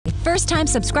First-time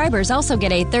subscribers also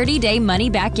get a 30-day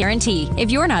money-back guarantee.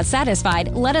 If you're not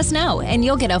satisfied, let us know, and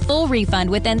you'll get a full refund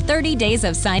within 30 days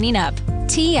of signing up.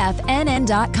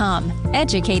 TFNN.com,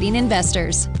 educating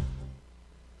investors.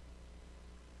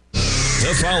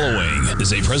 The following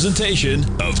is a presentation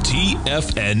of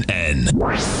TFNN.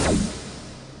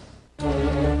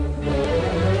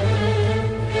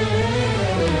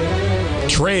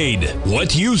 Trade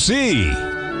what you see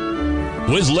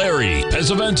with Larry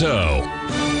Pesavento.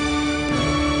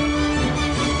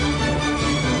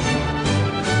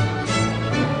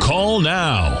 Call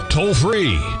now, toll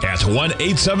free at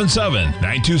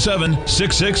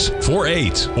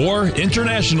 1-877-927-6648 or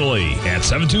internationally at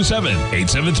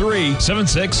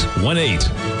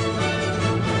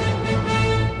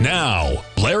 727-873-7618. Now,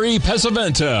 Larry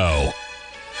Pesavento.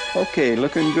 Okay,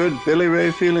 looking good. Billy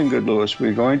Ray feeling good, Lewis.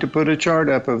 We're going to put a chart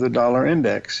up of the dollar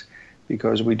index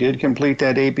because we did complete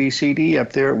that ABCD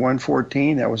up there at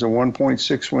 114. That was a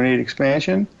 1.618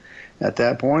 expansion. At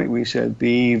that point, we said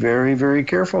be very, very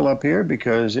careful up here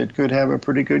because it could have a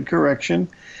pretty good correction.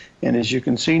 And as you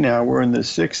can see now, we're in the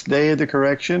 6th day of the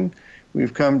correction.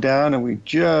 We've come down and we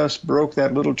just broke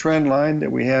that little trend line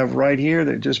that we have right here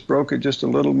that just broke it just a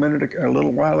little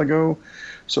while ago.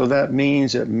 So that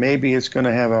means that maybe it's going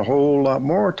to have a whole lot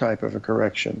more type of a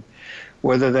correction.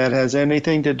 Whether that has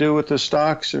anything to do with the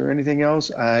stocks or anything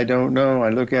else, I don't know. I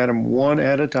look at them one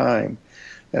at a time.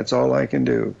 That's all I can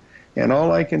do. And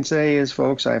all I can say is,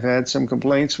 folks, I've had some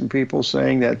complaints from people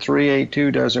saying that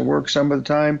 382 doesn't work some of the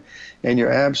time, and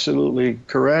you're absolutely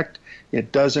correct.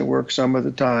 It doesn't work some of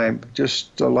the time,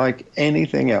 just like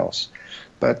anything else.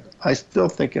 But I still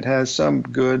think it has some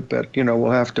good, but,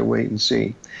 we'll have to wait and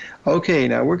see. Okay,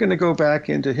 now we're going to go back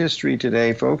into history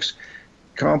today, folks.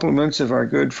 Compliments of our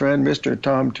good friend, Mr.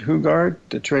 Tom Hugard,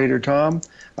 the Trader Tom.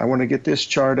 I want to get this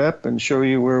chart up and show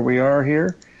you where we are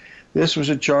here. This was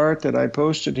a chart that I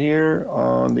posted here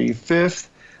on the 5th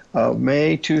of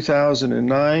May,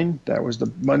 2009. That was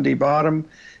the Monday bottom.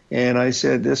 And I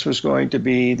said this was going to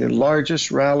be the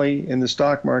largest rally in the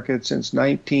stock market since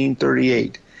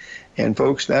 1938. And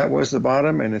folks, that was the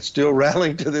bottom, and it's still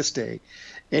rallying to this day.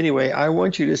 Anyway, I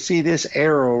want you to see this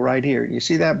arrow right here. You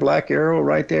see that black arrow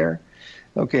right there?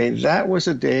 Okay, that was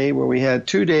a day where we had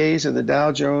 2 days of the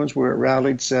Dow Jones where it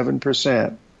rallied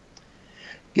 7%.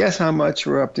 Guess how much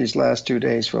we're up these last 2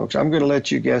 days, folks? I'm going to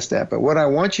let you guess that. But what I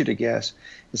want you to guess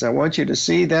is I want you to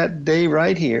see that day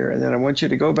right here, and then I want you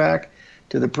to go back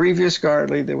to the previous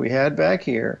Gartley that we had back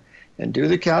here and do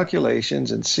the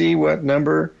calculations and see what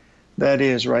number that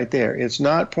is right there. It's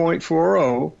not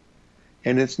 0.40,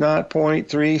 and it's not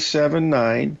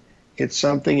 0.379. It's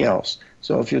something else.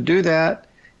 So if you do that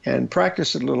and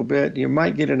practice it a little bit, you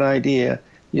might get an idea.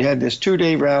 You had this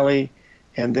 2-day rally,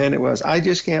 and then it was, I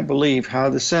just can't believe how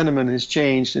the sentiment has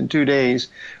changed in 2 days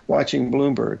watching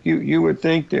Bloomberg. You would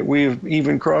think that we've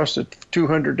even crossed a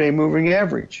 200-day moving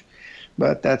average,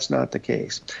 but that's not the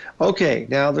case. Okay,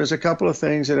 now there's a couple of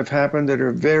things that have happened that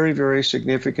are very, very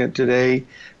significant today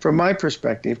from my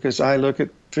perspective, because I look at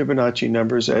Fibonacci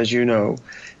numbers, as you know.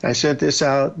 I sent this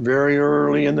out very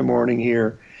early in the morning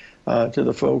here to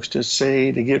the folks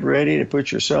to get ready to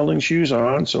put your selling shoes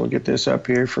on. So we'll get this up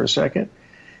here for a second.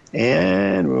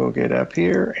 And we'll get up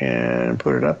here and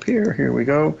put it up here. Here we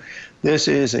go. This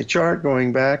is a chart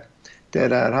going back to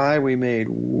that high we made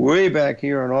way back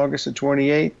here on August the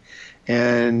 28th.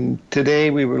 And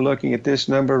today we were looking at this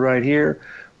number right here,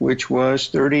 which was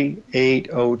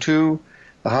 3802.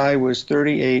 The high was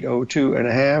 3802 and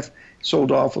a half.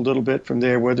 Sold off a little bit from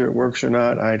there. Whether it works or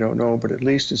not, I don't know, but at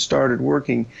least it started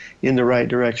working in the right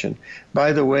direction.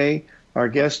 By the way, our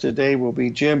guest today will be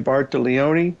Jim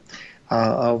Bartolioni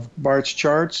of Bart's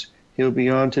Charts. He'll be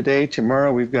on today.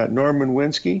 Tomorrow we've got Norman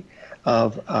Winsky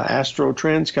of Astro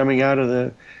Trends coming out of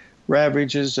the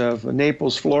ravages of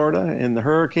Naples, Florida and the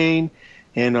hurricane.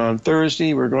 And on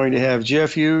Thursday we're going to have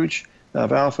Jeff Huge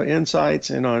of Alpha Insights.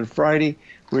 And on Friday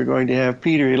we're going to have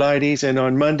Peter Elides. And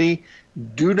on Monday,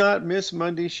 do not miss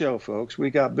Monday's show, folks. We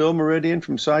got Bill Meridian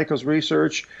from Cycles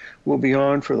Research will be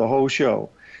on for the whole show.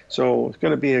 So it's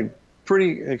going to be a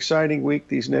pretty exciting week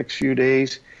these next few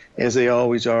days, as they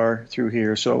always are through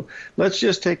here. So let's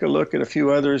just take a look at a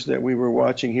few others that we were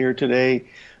watching here today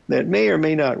that may or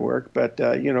may not work, but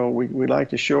we like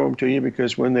to show them to you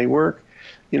because when they work,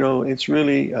 it's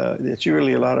really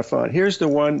a lot of fun. Here's the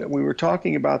one that we were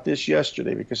talking about this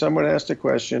yesterday because someone asked a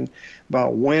question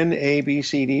about when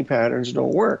ABCD patterns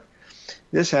don't work.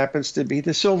 This happens to be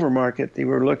the silver market they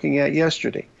were looking at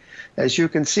yesterday. As you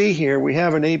can see here, we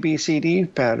have an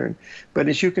ABCD pattern, but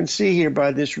as you can see here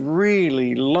by this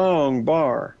really long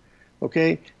bar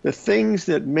Okay, the things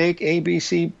that make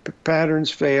ABC patterns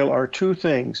fail are two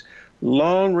things: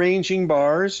 long-ranging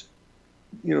bars,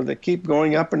 that keep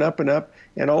going up and up and up,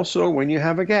 and also when you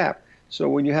have a gap. So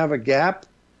when you have a gap,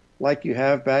 like you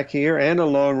have back here, and a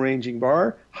long-ranging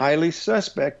bar, highly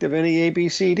suspect of any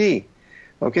ABCD.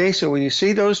 Okay, so when you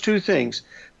see those two things,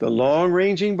 the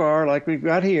long-ranging bar like we've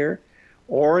got here,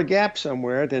 or a gap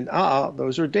somewhere, then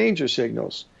those are danger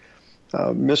signals.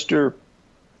 Mr.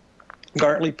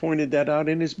 Gartley pointed that out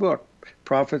in his book,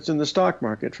 Profits in the Stock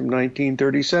Market from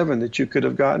 1937, that you could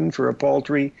have gotten for a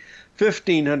paltry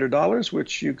 $1,500,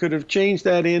 which you could have changed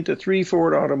that into 3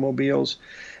 Ford automobiles.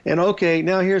 And okay,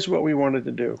 now here's what we wanted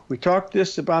to do. We talked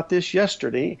about this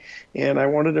yesterday, and I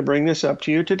wanted to bring this up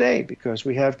to you today because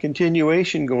we have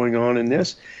continuation going on in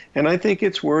this, and I think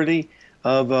it's worthy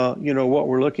of what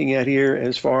we're looking at here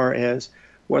as far as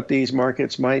what these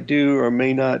markets might do or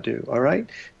may not do. All right.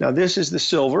 Now this is the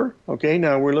silver. Okay.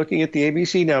 Now we're looking at the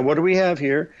ABC. Now what do we have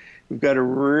here? We've got a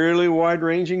really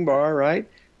wide-ranging bar, right?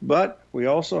 But we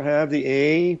also have the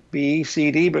A, B,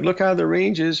 C, D. But look how the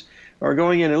ranges are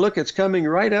going in. And look, it's coming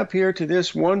right up here to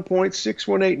this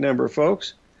 1.618 number,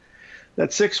 folks.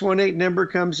 That 618 number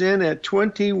comes in at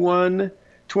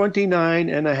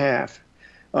 21.29.5.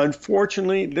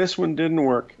 Unfortunately, this one didn't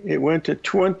work. It went to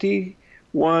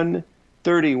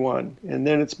 21.31, and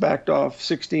then it's backed off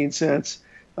 16 cents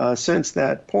since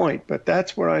that point. But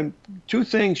that's what two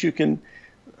things you can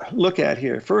look at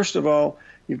here. First of all,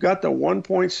 you've got the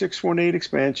 1.618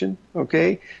 expansion,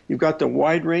 okay? You've got the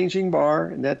wide-ranging bar,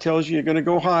 and that tells you you're going to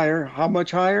go higher. How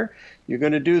much higher? You're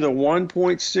going to do the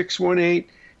 1.618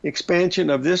 expansion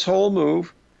of this whole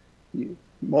move. You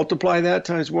multiply that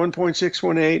times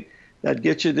 1.618. That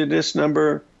gets you to this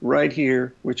number right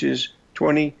here, which is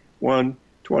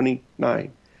 21.29.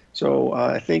 So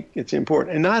I think it's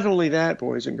important. And not only that,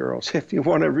 boys and girls, if you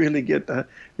want to really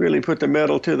put the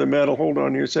metal to the metal, hold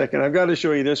on here a second. I've got to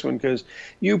show you this one because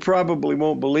you probably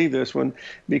won't believe this one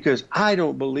because I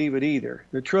don't believe it either.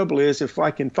 The trouble is if I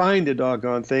can find the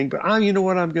doggone thing, but you know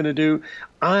what I'm going to do?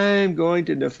 I'm going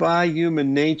to defy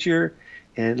human nature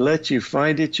and let you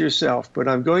find it yourself. But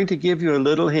I'm going to give you a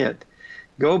little hint.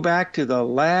 Go back to the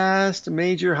last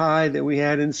major high that we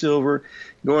had in silver,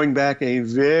 going back a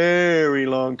very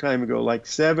long time ago, like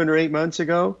 7 or 8 months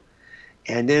ago,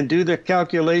 and then do the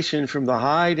calculation from the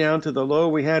high down to the low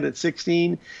we had at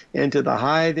 16 and to the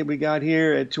high that we got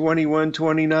here at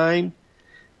 21.29.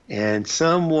 And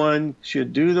someone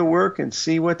should do the work and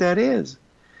see what that is.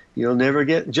 You'll never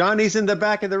get. Johnny's in the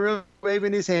back of the room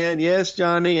waving his hand. Yes,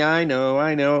 Johnny, I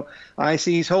know. I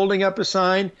see he's holding up a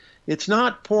sign. It's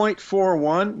not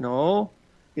 0.41, no.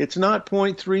 It's not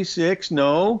 0.36,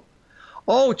 no.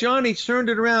 Oh, Johnny's turned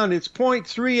it around. It's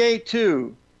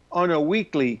 0.382 on a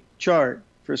weekly chart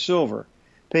for silver.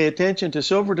 Pay attention to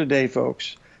silver today,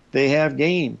 folks. They have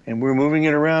gain, and we're moving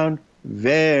it around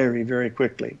very, very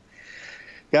quickly.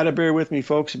 Got to bear with me,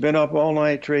 folks. Been up all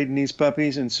night trading these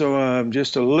puppies, and so I'm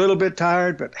just a little bit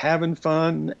tired, but having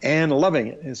fun and loving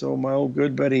it, as my old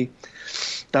good buddy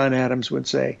Don Adams would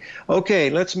say. Okay,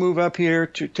 let's move up here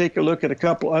to take a look at a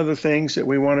couple other things that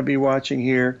we want to be watching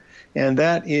here, and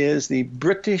that is the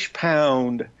British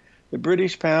pound. The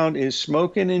British pound is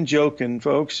smoking and joking,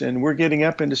 folks, and we're getting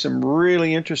up into some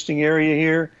really interesting area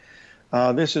here.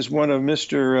 This is one of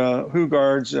Mr.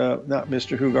 Hugard's, not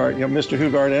Mr. Hugard, Mr.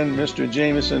 Hugard and Mr.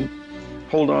 Jameson.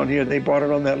 Hold on here. They bought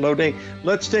it on that low day.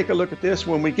 Let's take a look at this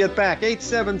when we get back.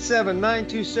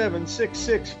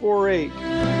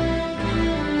 877-927-6648.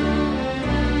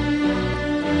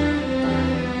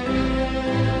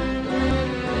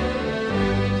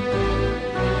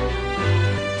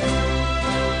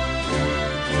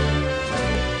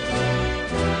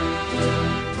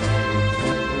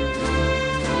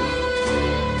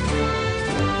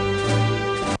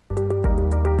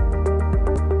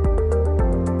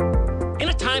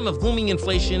 Of booming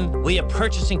inflation, where your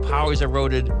purchasing power is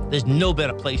eroded, there's no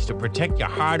better place to protect your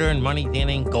hard-earned money than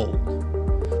in gold.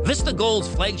 Vista Gold's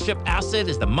flagship asset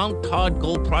is the Mount Todd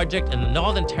Gold Project in the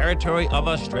Northern Territory of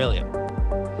Australia.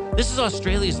 This is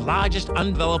Australia's largest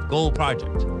undeveloped gold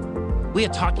project. We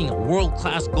are talking a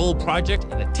world-class gold project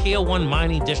in a Tier 1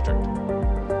 mining district.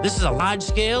 This is a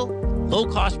large-scale,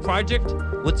 low-cost project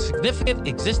with significant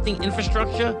existing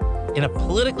infrastructure in a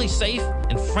politically safe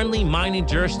and friendly mining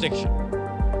jurisdiction.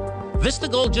 Vista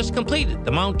Gold just completed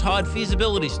the Mount Todd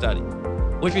feasibility study,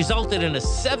 which resulted in a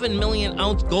 7 million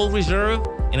ounce gold reserve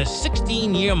and a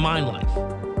 16-year mine life.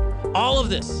 All of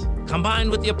this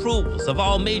combined with the approvals of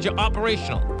all major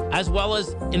operational as well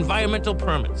as environmental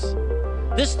permits.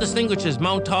 This distinguishes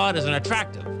Mount Todd as an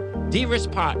attractive,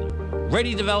 de-risk partner,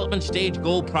 ready development stage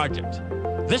gold project.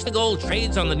 Vista Gold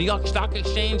trades on the New York Stock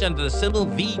Exchange under the symbol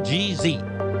VGZ.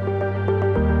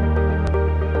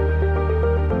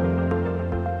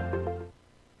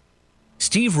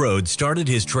 Steve Rhodes started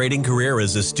his trading career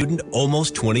as a student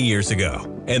almost 20 years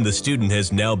ago, and the student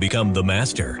has now become the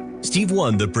master. Steve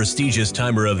won the prestigious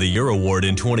Timer of the Year award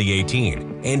in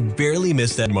 2018 and barely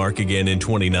missed that mark again in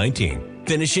 2019,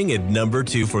 finishing at number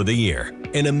 2 for the year.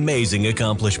 An amazing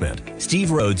accomplishment.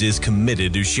 Steve Rhodes is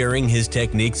committed to sharing his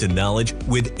techniques and knowledge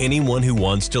with anyone who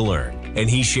wants to learn, and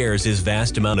he shares his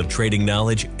vast amount of trading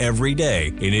knowledge every day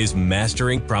in his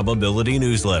Mastering Probability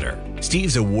newsletter.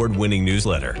 Steve's award-winning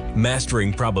newsletter,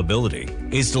 Mastering Probability,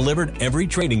 is delivered every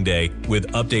trading day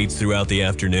with updates throughout the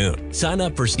afternoon. Sign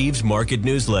up for Steve's market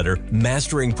newsletter,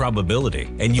 Mastering Probability,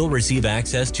 and you'll receive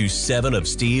access to 7 of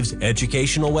Steve's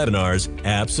educational webinars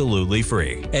absolutely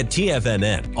free. At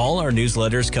TFNN, all our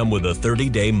newsletters come with a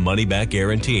 30-day money-back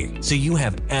guarantee, so you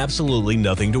have absolutely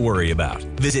nothing to worry about.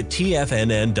 Visit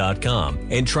TFNN.com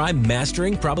and try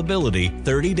Mastering Probability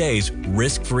 30 days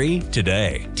risk-free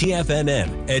today.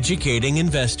 TFNN, educating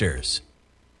investors.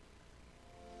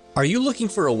 Are you looking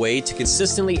for a way to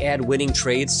consistently add winning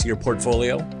trades to your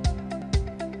portfolio?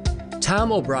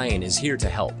 Tom O'Brien is here to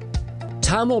help.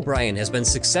 Tom O'Brien has been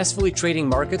successfully trading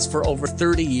markets for over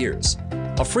 30 years.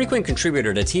 A frequent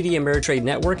contributor to TD Ameritrade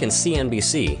Network and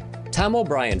CNBC, Tom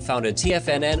O'Brien founded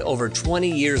TFNN over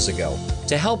 20 years ago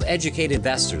to help educate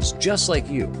investors just like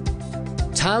you.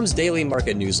 Tom's daily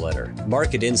market newsletter,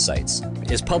 Market Insights,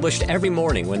 is published every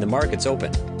morning when the markets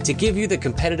open to give you the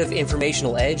competitive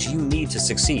informational edge you need to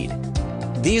succeed.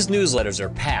 These newsletters are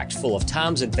packed full of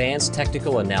Tom's advanced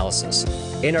technical analysis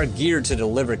and are geared to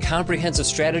deliver comprehensive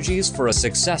strategies for a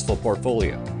successful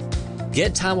portfolio.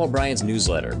 Get Tom O'Brien's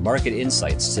newsletter, Market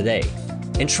Insights, today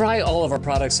and try all of our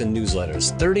products and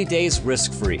newsletters 30 days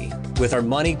risk-free with our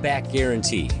money-back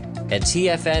guarantee at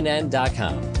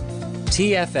TFNN.com.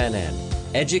 TFNN,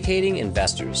 educating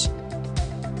investors.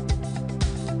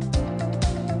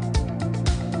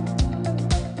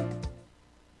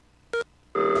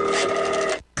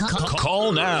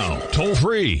 Call now, toll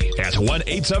free at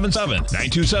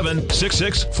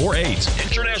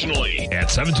 1-877-927-6648. Internationally at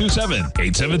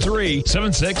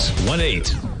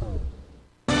 727-873-7618.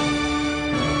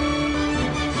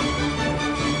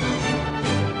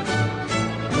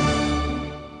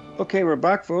 Okay, we're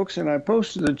back, folks, and I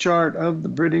posted a chart of the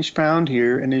British pound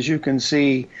here, and as you can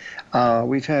see,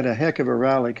 we've had a heck of a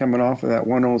rally coming off of that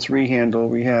 103 handle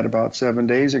we had about 7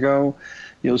 days ago.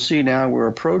 You'll see now we're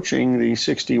approaching the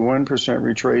 61%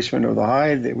 retracement of the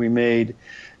high that we made,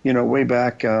 way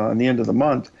back on the end of the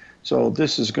month. So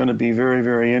this is going to be very,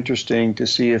 very interesting to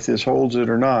see if this holds it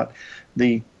or not.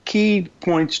 The key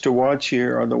points to watch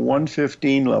here are the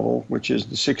 115 level, which is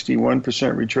the 61%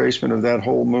 retracement of that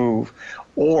whole move.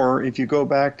 Or if you go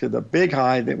back to the big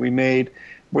high that we made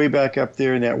way back up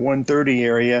there in that 130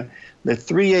 area, the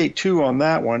 382 on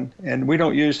that one, and we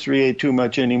don't use 382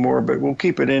 much anymore, but we'll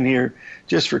keep it in here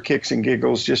just for kicks and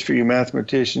giggles, just for you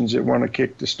mathematicians that want to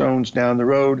kick the stones down the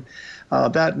road.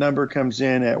 That number comes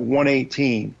in at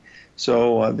 118.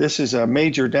 So this is a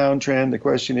major downtrend. The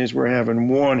question is, we're having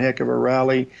one heck of a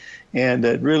rally, and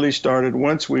it really started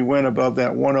once we went above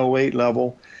that 108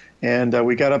 level, and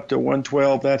we got up to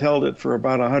 112. That held it for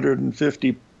about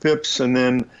 150 pips, and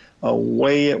then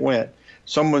away it went.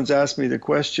 Someone's asked me the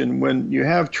question, when you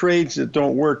have trades that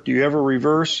don't work, do you ever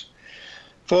reverse?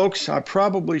 Folks, I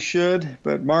probably should,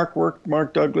 but Mark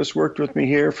Douglas worked with me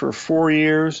here for 4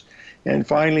 years, and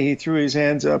finally he threw his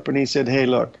hands up and he said, hey,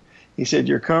 look, he said,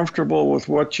 you're comfortable with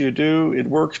what you do. It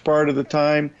works part of the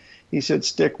time. He said,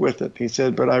 stick with it. He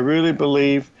said, but I really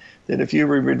believe that if you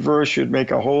reverse, you'd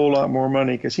make a whole lot more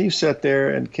money, because he sat there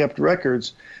and kept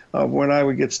records of when I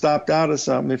would get stopped out of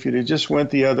something if you'd just went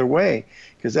the other way,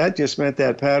 because that just meant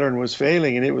that pattern was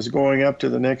failing and it was going up to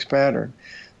the next pattern.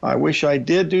 I wish I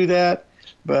did do that,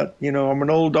 but, I'm an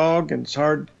old dog and it's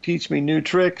hard to teach me new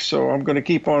tricks, so I'm going to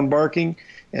keep on barking,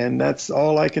 and that's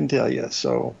all I can tell you.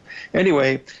 So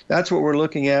anyway, that's what we're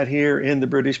looking at here in the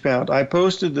British pound. I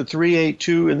posted the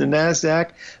 382 in the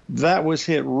NASDAQ. That was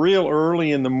hit real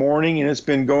early in the morning, and it's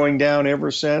been going down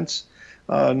ever since.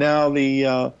 Now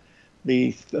the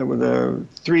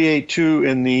 382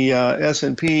 in the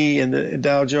S&P and the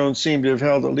Dow Jones seem to have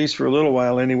held, at least for a little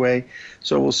while anyway.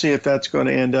 So we'll see if that's going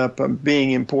to end up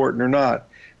being important or not.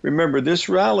 Remember, this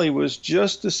rally was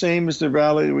just the same as the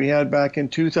rally that we had back in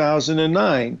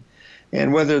 2009.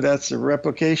 And whether that's a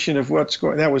replication of what's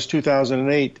going, that was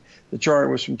 2008. The chart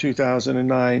was from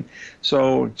 2009.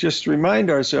 So just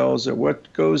remind ourselves that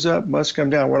what goes up must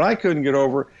come down. What I couldn't get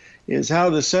over is how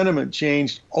the sentiment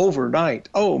changed overnight.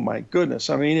 Oh, my goodness.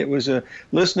 I mean, it was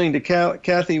listening to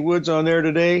Kathy Woods on there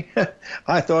today.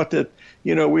 I thought that,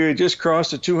 we had just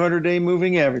crossed a 200-day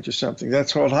moving average or something.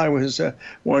 That's what I was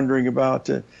wondering about,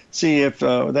 to see if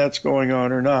that's going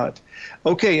on or not.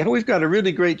 Okay, we've got a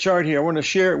really great chart here. I want to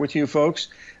share it with you folks.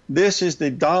 This is the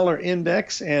dollar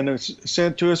index, and it's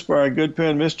sent to us by our good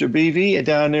friend, Mr. BV,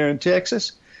 down there in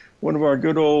Texas. One of our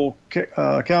good old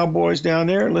cowboys down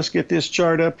there. Let's get this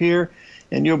chart up here,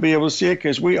 and you'll be able to see it,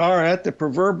 because we are at the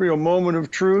proverbial moment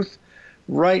of truth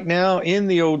right now in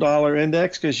the old dollar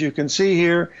index, because you can see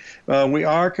here we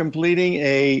are completing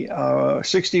a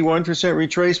 61%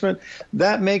 retracement.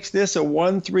 That makes this a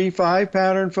 135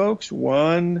 pattern, folks.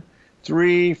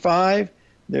 135.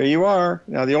 There you are.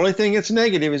 Now, the only thing that's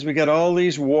negative is we got all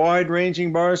these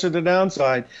wide-ranging bars to the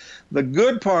downside. The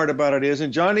good part about it is,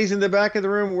 and Johnny's in the back of the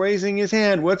room raising his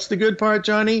hand. What's the good part,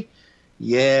 Johnny?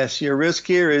 Yes, your risk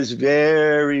here is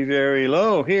very, very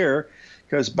low here,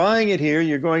 because buying it here,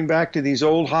 you're going back to these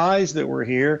old highs that were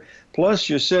here, plus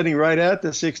you're sitting right at the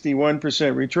 61%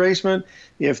 retracement.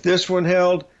 If this one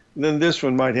held, then this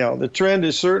one might held. The trend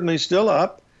is certainly still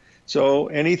up, so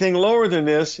anything lower than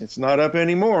this, it's not up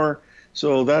anymore.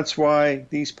 So that's why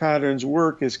these patterns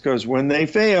work, is because when they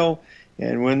fail,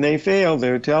 and when they fail,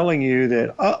 they're telling you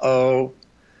that, uh-oh,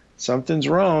 something's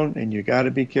wrong, and you got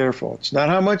to be careful. It's not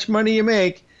how much money you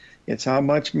make, it's how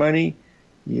much money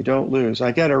you don't lose.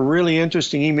 I got a really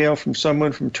interesting email from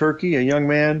someone from Turkey, a young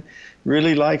man,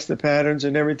 really likes the patterns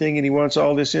and everything, and he wants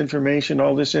all this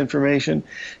information.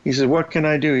 He said, what can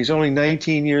I do? He's only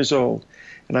 19 years old.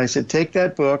 And I said, take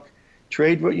that book,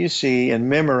 Trade What You See, and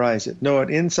memorize it. Know it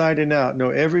inside and out. Know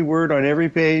every word on every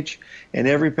page and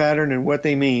every pattern and what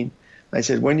they mean. I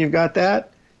said, when you've got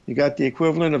that, you got the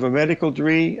equivalent of a medical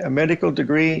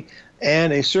degree,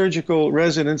 and a surgical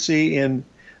residency in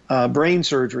brain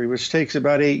surgery, which takes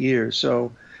about 8 years.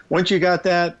 So once you got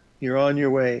that, you're on your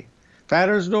way.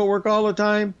 Patterns don't work all the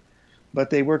time, but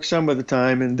they work some of the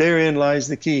time, and therein lies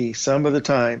the key, some of the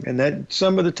time. And that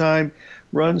some of the time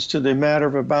runs to the matter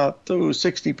of about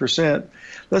 60%.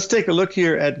 Let's take a look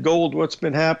here at gold, what's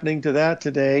been happening to that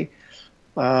today.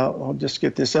 I'll just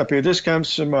get this up here. This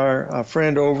comes from our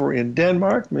friend over in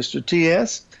Denmark, Mr.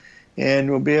 TS, and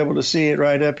we'll be able to see it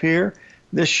right up here.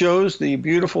 This shows the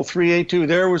beautiful 382.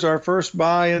 There was our first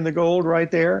buy in the gold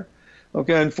right there.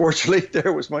 Okay, unfortunately,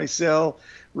 there was my sell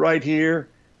right here,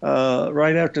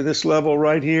 right after this level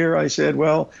right here. I said,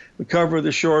 well, we cover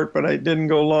the short, but I didn't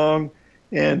go long.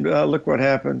 And look what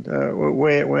happened,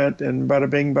 way it went, and bada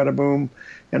bing, bada boom.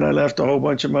 And I left a whole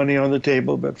bunch of money on the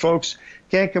table. But, folks,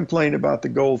 can't complain about the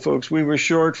gold, folks. We were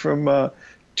short from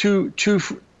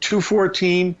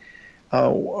 214,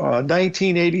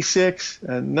 1986,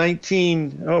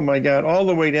 oh, my God, all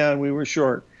the way down we were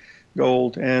short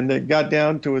gold. And it got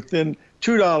down to within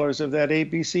 $2 of that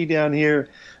ABC down here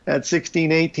at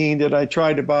 16.18 that I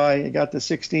tried to buy. It got to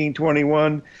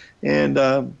 16.21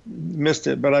 and missed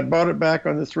it. But I bought it back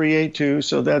on the 382,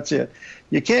 so that's it.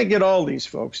 You can't get all these,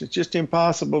 folks. It's just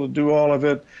impossible to do all of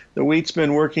it. The wheat's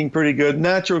been working pretty good.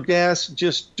 Natural gas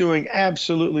just doing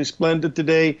absolutely splendid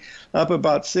today, up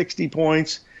about 60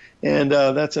 points. And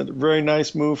that's a very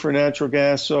nice move for natural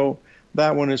gas. So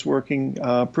that one is working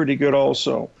pretty good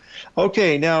also.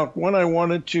 Okay, now what I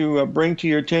wanted to bring to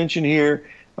your attention here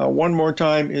one more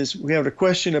time is we have a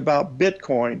question about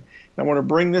Bitcoin. I want to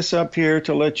bring this up here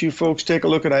to let you folks take a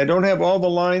look at it. I don't have all the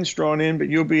lines drawn in, but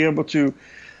you'll be able to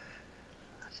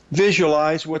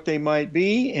visualize what they might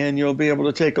be, and you'll be able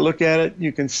to take a look at it.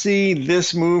 You can see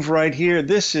this move right here.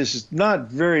 This is not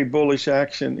very bullish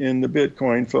action in the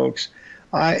Bitcoin, folks.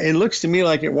 It looks to me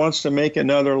like it wants to make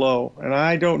another low, and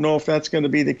I don't know if that's going to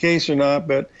be the case or not,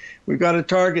 but we've got a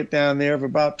target down there of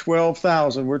about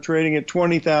 12,000. We're trading at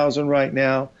 20,000 right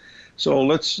now, so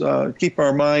let's keep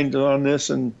our mind on this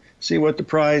and see what the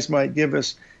prize might give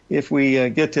us if we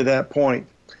get to that point.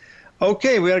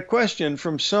 Okay, we had a question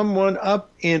from someone up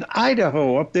in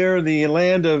Idaho, up there, the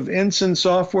land of Ensign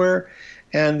Software,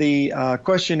 and the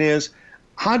question is,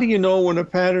 how do you know when a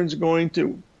pattern's going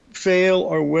to fail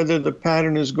or whether the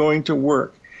pattern is going to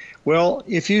work? Well,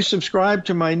 if you subscribe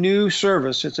to my new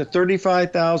service, it's a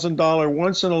 $35,000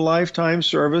 once-in-a-lifetime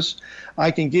service.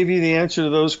 I can give you the answer to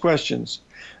those questions.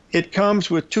 It comes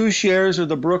with 2 shares of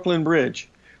the Brooklyn Bridge,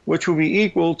 which will be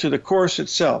equal to the course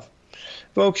itself.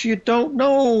 Folks, you don't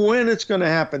know when it's going to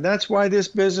happen. That's why this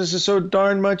business is so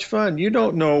darn much fun. You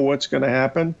don't know what's going to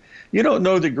happen. You don't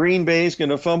know that Green Bay is going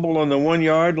to fumble on the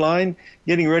 1-yard line,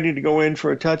 getting ready to go in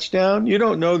for a touchdown. You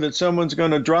don't know that someone's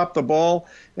going to drop the ball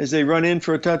as they run in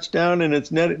for a touchdown and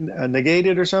it's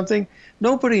negated or something.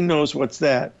 Nobody knows what's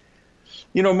that.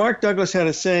 You know, Mark Douglas had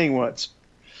a saying once,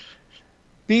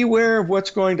 beware of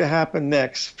what's going to happen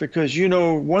next, because you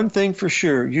know one thing for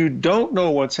sure, you don't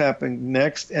know what's happening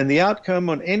next, and the outcome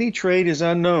on any trade is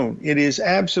unknown. It is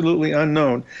absolutely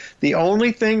unknown. The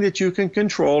only thing that you can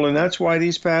control, and that's why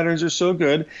these patterns are so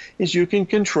good, is you can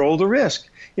control the risk.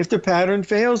 If the pattern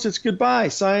fails, it's goodbye,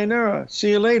 sayonara,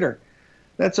 see you later.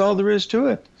 That's all there is to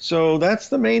it. So that's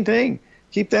the main thing.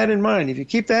 Keep that in mind. If you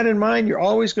keep that in mind, you're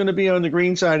always going to be on the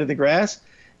green side of the grass,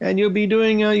 and you'll be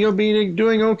doing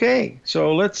okay.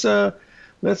 So let's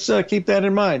keep that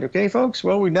in mind, okay, folks?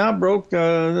 Well, we now broke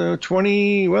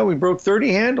 20. Well, we broke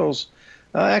 30 handles,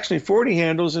 actually 40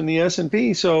 handles in the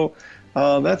S&P. So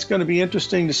that's going to be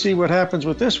interesting to see what happens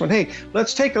with this one. Hey,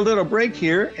 let's take a little break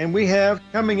here, and we have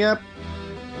coming up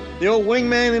the old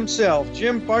wingman himself,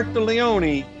 Jim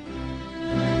Bartolione.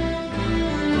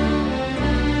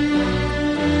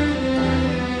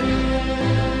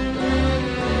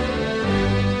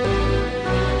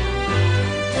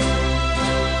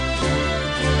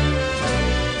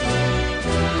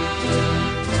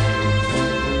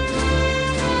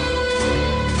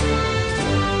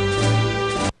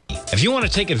 If you want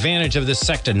to take advantage of this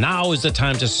sector, now is the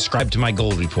time to subscribe to my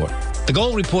Gold Report. The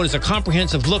Gold Report is a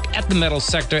comprehensive look at the metal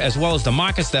sector as well as the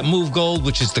markets that move gold,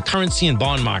 which is the currency and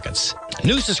bond markets.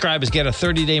 New subscribers get a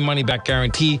 30-day money-back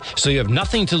guarantee, so you have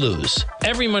nothing to lose.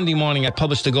 Every Monday morning, I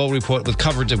publish the Gold Report with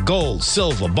coverage of gold,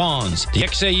 silver, bonds, the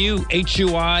XAU,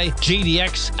 HUI,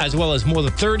 GDX, as well as more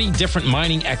than 30 different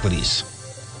mining equities.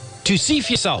 To see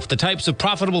for yourself the types of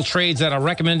profitable trades that are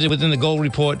recommended within the Gold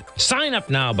Report, sign up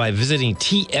now by visiting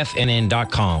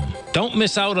TFNN.com. Don't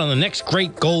miss out on the next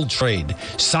great gold trade.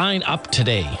 Sign up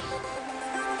today.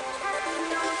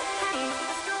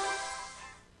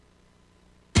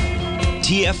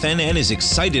 TFNN is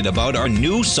excited about our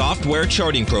new software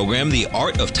charting program, The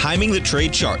Art of Timing the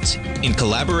Trade Charts. In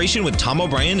collaboration with Tom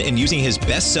O'Brien and using his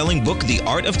best-selling book, The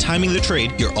Art of Timing the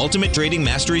Trade, Your Ultimate Trading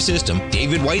Mastery System,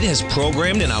 David White has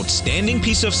programmed an outstanding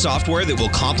piece of software that will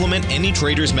complement any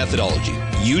trader's methodology.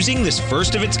 Using this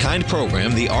first-of-its-kind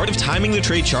program, The Art of Timing the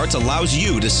Trade Charts allows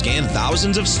you to scan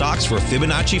thousands of stocks for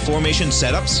Fibonacci formation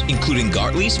setups, including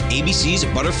Gartleys,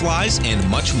 ABCs, butterflies, and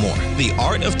much more. The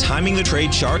Art of Timing the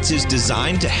Trade Charts is designed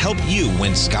to help you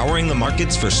when scouring the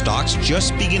markets for stocks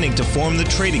just beginning to form the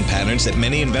trading patterns that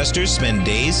many investors spend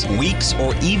days, weeks,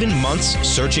 or even months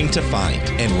searching to find.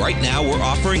 And right now, we're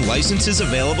offering licenses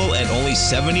available at only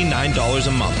 $79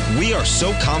 a month. We are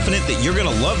so confident that you're going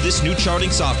to love this new charting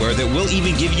software that will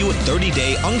even give you a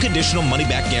 30-day unconditional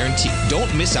money-back guarantee.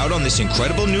 Don't miss out on this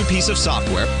incredible new piece of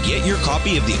software. Get your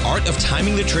copy of The Art of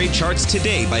Timing the Trade Charts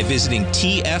today by visiting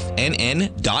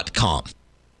TFNN.com.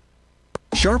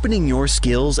 Sharpening your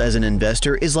skills as an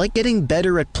investor is like getting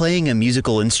better at playing a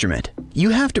musical instrument.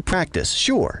 You have to practice,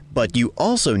 sure, but you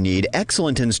also need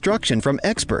excellent instruction from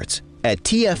experts. At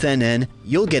TFNN,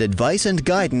 you'll get advice and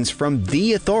guidance from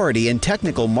the authority in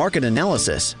technical market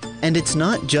analysis. And it's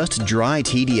not just dry,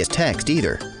 tedious text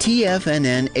either.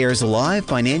 TFNN airs live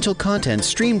financial content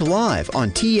streamed live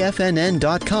on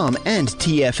TFNN.com and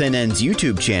TFNN's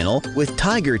YouTube channel with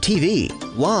Tiger TV,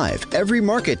 live every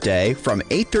market day from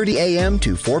 8:30 a.m.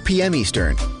 to 4 p.m.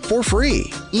 Eastern. For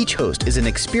free. Each host is an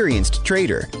experienced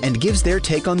trader and gives their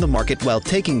take on the market while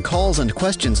taking calls and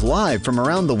questions live from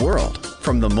around the world.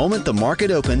 From the moment the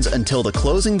market opens until the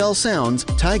closing bell sounds,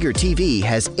 Tiger TV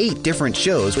has 8 different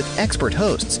shows with expert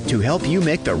hosts to help you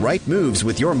make the right moves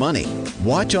with your money.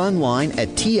 Watch online at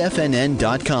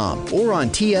TFNN.com or on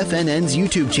TFNN's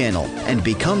YouTube channel and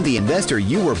become the investor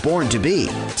you were born to be.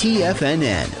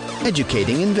 TFNN,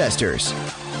 educating investors.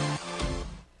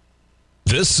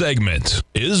 This segment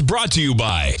is brought to you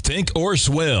by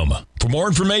Thinkorswim. For more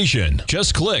information,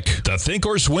 just click the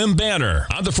Thinkorswim banner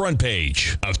on the front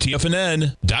page of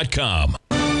TFNN.com.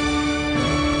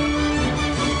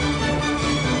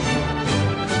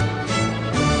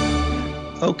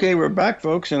 Okay, we're back,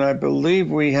 folks, and I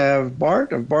believe we have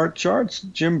Bart of Bart Charts,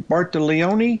 Jim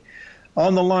Bartolione,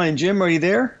 on the line. Jim, are you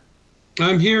there?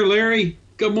 I'm here, Larry.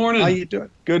 Good morning. How you doing?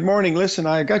 Good morning. Listen,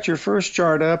 I got your first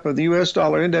chart up of the U.S.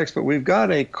 dollar index, but we've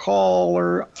got a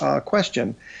caller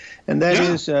question, and that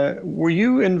is, were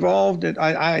you involved?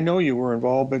 I know you were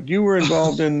involved, but you were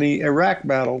involved in the Iraq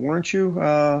battle, weren't you,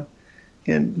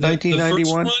 in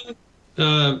 1991? The first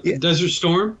one, Desert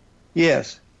Storm?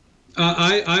 Yes.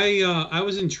 I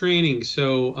was in training,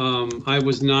 so I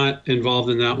was not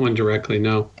involved in that one directly,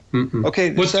 no. Mm-mm. Okay,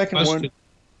 the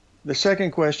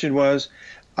second question was,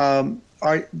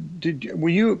 were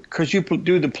you, because you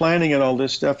do the planning and all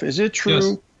this stuff, is it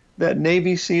true that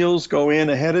Navy SEALs go in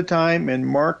ahead of time and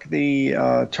mark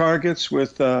the targets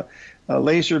with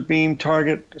laser beam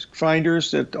target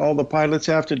finders that all the pilots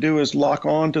have to do is lock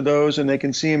on to those and they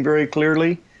can see them very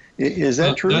clearly. Is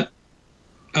that true?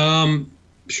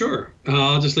 Sure.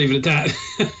 I'll just leave it at that.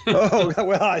 Oh,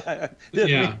 well, I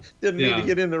didn't mean to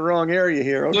get in the wrong area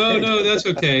here. Okay. No, that's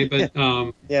okay. But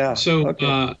yeah. So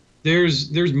okay.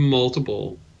 There's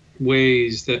multiple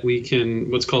ways that we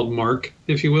can, what's called mark,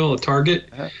 if you will, a target.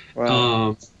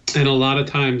 Wow. And a lot of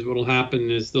times what will happen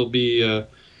is there'll be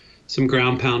some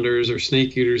ground pounders or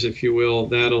snake eaters, if you will,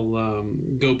 that'll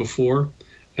go before,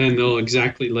 and they'll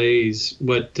exactly laze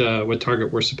what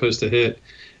target we're supposed to hit.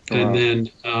 And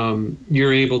then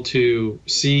you're able to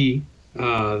see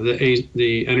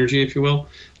the energy, if you will,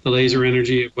 the laser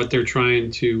energy, what they're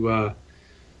trying to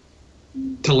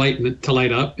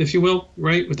light up, if you will,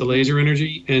 right, with the laser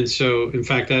energy. And so, in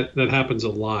fact, that happens a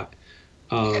lot.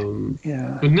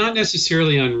 But not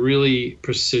necessarily on really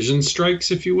precision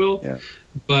strikes, if you will,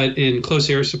 but in close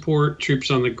air support, troops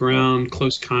on the ground,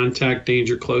 close contact,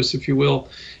 danger close, if you will.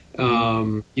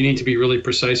 You need to be really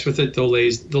precise with it. They'll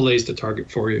laze the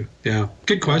target for you. Yeah,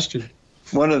 good question.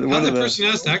 How did the person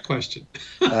ask that question?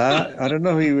 I don't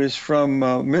know. He was from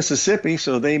Mississippi,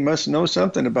 so they must know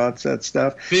something about that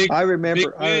stuff. I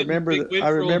remember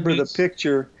the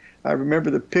picture. I remember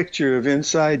the picture of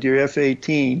inside your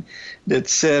F-18 that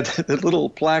said, the little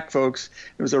plaque, folks,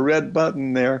 there was a red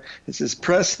button there. It says,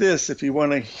 press this if you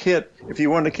want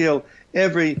to kill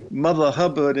every mother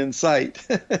hubbard in sight.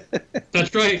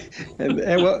 That's right. and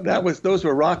those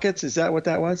were rockets. Is that what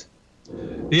that was?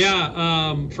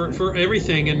 Yeah, for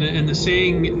everything. And the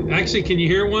saying, actually, can you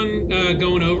hear one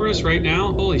going over us right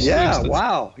now? Holy smokes. Yeah,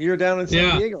 wow. You're down in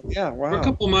San Diego. Yeah, wow. We're a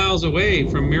couple miles away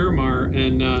from Miramar,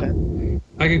 and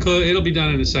I can close. It'll be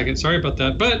done in a second. Sorry about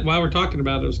that. But while we're talking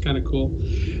about it, it was kind of cool.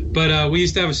 But we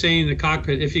used to have a saying in the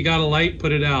cockpit: if you got a light,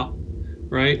 put it out.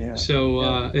 Right. Yeah.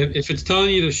 So if it's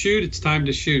telling you to shoot, it's time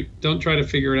to shoot. Don't try to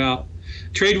figure it out.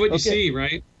 Trade what you see.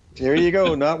 Right. There you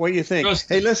go. Not what you think.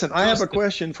 Hey, listen, I have a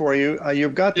question for you.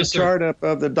 You've got the chart up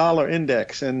of the dollar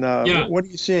index, and what are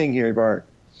you seeing here, Bart?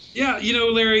 Yeah,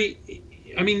 Larry.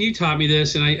 I mean, you taught me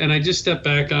this, and I just stepped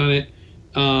back on it.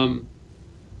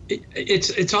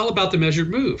 It's all about the measured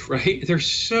move, right? They're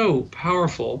so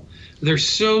powerful. They're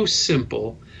so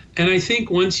simple. And I think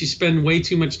once you spend way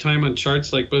too much time on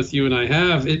charts like both you and I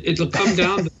have, it'll come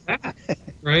down to that,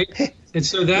 right? And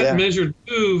so that measured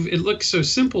move, it looks so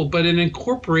simple, but it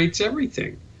incorporates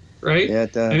everything, right? Yeah,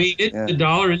 it does. I mean, the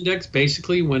dollar index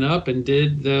basically went up and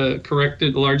did the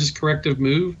largest corrective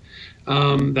move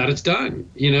that it's done,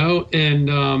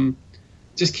 and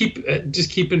just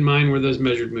keep in mind where those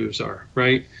measured moves are,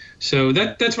 right? So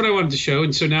that's what I wanted to show.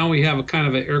 And so now we have a kind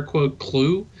of an air quote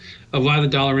clue of why the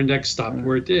dollar index stopped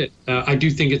where it did. I do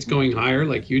think it's going higher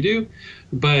like you do,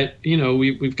 but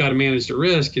we've got to manage the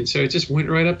risk. And so it just went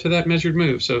right up to that measured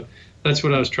move. So that's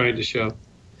what I was trying to show.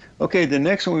 Okay, the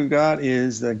next one we've got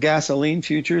is the gasoline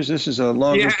futures. This is a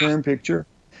longer term picture,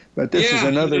 but this is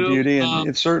another beauty, and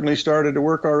it certainly started to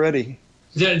work already.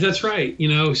 That's right.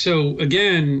 So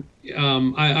again,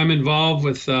 I'm involved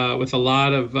with a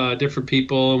lot of different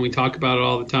people, and we talk about it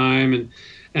all the time.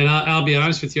 And I'll be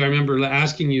honest with you. I remember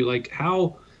asking you, like,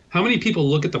 how many people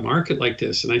look at the market like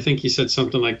this? And I think you said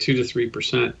something like 2 to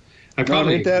 3%.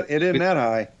 It isn't that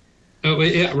high. Oh,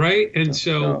 yeah, right. And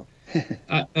so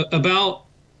about,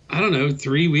 I don't know,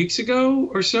 3 weeks ago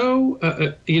or so,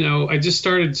 I just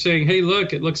started saying, hey,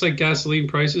 look, it looks like gasoline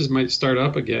prices might start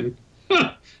up again.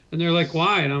 And they're like,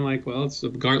 why? And I'm like, well, it's a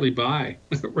Gartley buy,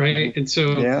 right? And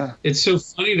so it's so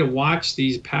funny to watch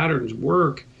these patterns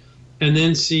work and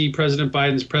then see President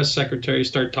Biden's press secretary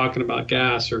start talking about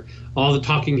gas, or all the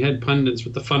talking head pundits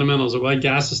with the fundamentals of why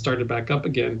gas has started back up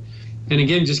again. And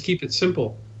again, just keep it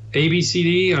simple.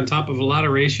 ABCD on top of a lot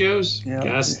of ratios,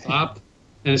 gas stopped,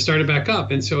 and it started back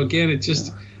up. And so again,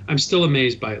 I'm still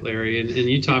amazed by it, Larry. And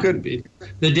you talk, the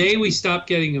day we stop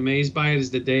getting amazed by it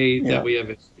is the day that we have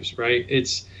issues, right?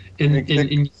 And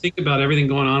you think about everything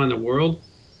going on in the world.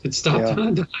 It stopped on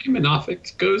a dime and off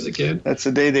it goes again. That's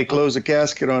the day they close a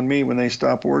casket on me, when they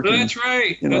stop working. That's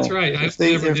right. That's right.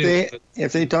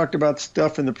 If they talked about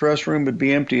stuff in the press room, it'd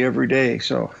be empty every day.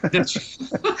 So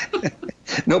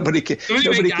nobody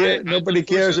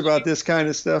cares about this kind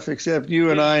of stuff except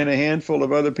you and I and a handful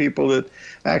of other people that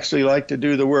actually like to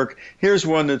do the work. Here's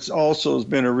one that's also has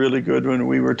been a really good one.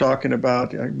 We were talking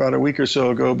about a week or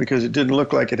so ago, because it didn't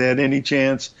look like it had any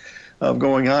chance of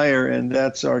going higher, and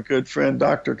that's our good friend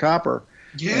Dr. Copper.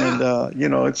 Yeah.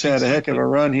 And it's had a heck of a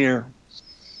run here.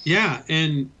 Yeah,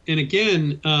 and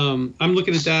again, I'm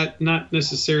looking at that not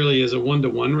necessarily as a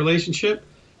one-to-one relationship,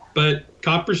 but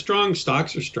copper's strong,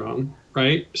 stocks are strong,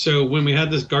 right? So when we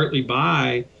had this Gartley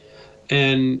buy,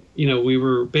 And, we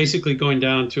were basically going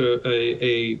down to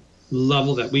a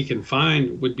level that we can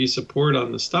find would be support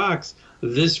on the stocks.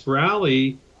 This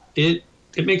rally, it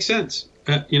makes sense.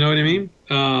 You know what I mean?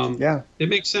 Yeah. It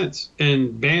makes sense.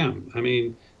 And bam,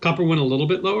 copper went a little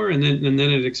bit lower and then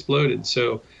it exploded.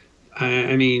 So,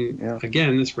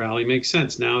 again, this rally makes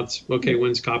sense. Now it's, okay,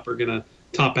 when's copper going to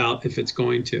top out if it's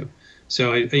going to?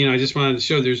 So I just wanted to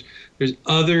show there's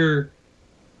other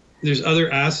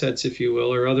assets, if you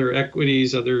will, or other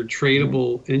equities, other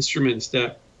tradable instruments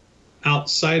that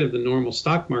outside of the normal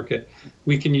stock market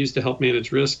we can use to help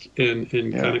manage risk and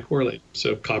kind of correlate.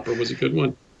 So copper was a good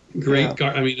one. Great.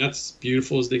 Yeah. That's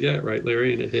beautiful as they get, right,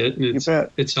 Larry? And it hit, and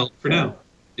it's held for now.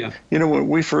 Yeah. When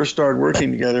we first started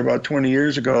working together about 20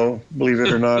 years ago, believe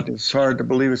it or not, it's hard to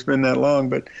believe it's been that long.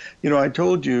 But, I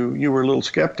told you were a little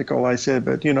skeptical. I said,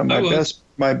 but,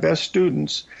 my best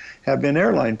students have been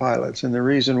airline pilots. And the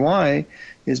reason why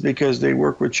is because they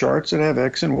work with charts that have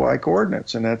X and Y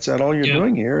coordinates. And that's all you're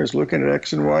doing here is looking at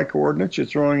X and Y coordinates. You're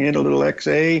throwing in a little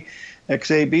XA,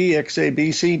 XAB,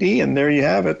 XABCD, and there you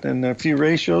have it. And a few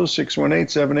ratios, 618,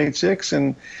 786,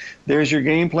 and there's your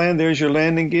game plan. There's your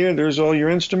landing gear. There's all your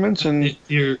instruments. And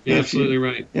you're absolutely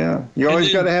right. Yeah. You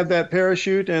always got to have that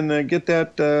parachute and get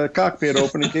that cockpit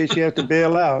open in case you have to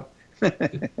bail out.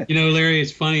 Larry,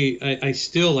 it's funny. I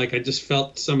still, I just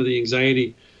felt some of the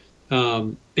anxiety.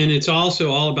 And it's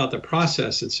also all about the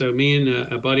process. And so me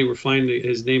and a buddy were flying,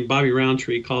 his name, Bobby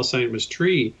Roundtree, call sign was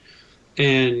Tree.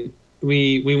 And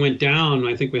we went down.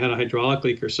 I think we had a hydraulic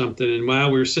leak or something. And while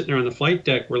we were sitting there on the flight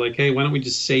deck, we're like, hey, why don't we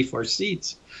just safe our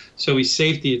seats? So we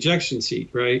saved the ejection seat,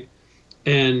 right?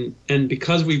 And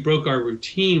because we broke our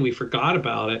routine, we forgot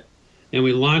about it. And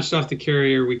we launched off the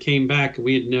carrier. We came back, and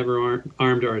we had never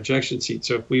armed our ejection seat.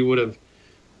 So if we would have,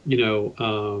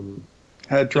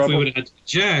 had trouble, if we would have had to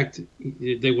eject,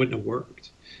 they wouldn't have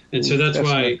worked. And so that's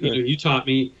why, you taught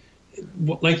me,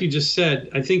 like you just said,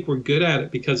 I think we're good at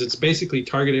it because it's basically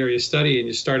target area study, and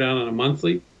you start out on a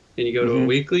monthly, and you go to a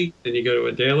weekly, then you go to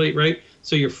a daily, right?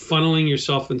 So you're funneling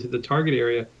yourself into the target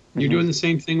area. You're doing the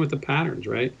same thing with the patterns,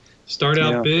 right? Start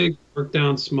out big, work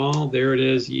down small. There it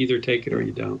is. You either take it or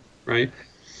you don't, right?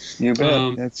 You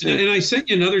bet. That's it. And I sent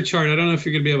you another chart. I don't know if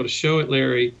you're going to be able to show it,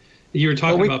 Larry. You were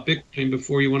talking about Bitcoin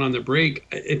before you went on the break.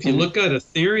 If you look at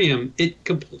Ethereum, it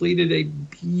completed a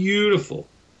beautiful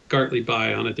Gartley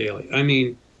buy on a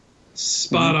daily.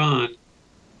 Spot on.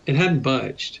 It hadn't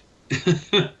budged.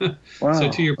 Wow. So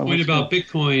to your point about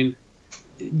Bitcoin,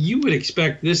 you would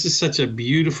expect this is such a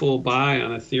beautiful buy on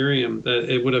Ethereum that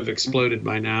it would have exploded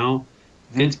by now.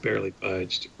 It's barely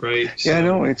budged, right? Yeah, I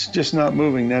know. It's just not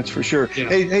moving, that's for sure. Yeah.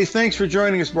 Hey, thanks for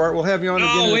joining us, Bart. We'll have you on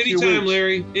again in a few weeks. Anytime,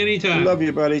 Larry. Anytime. I love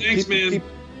you, buddy. Thanks, man.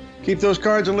 Keep those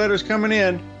cards and letters coming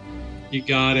in. You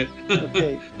got it.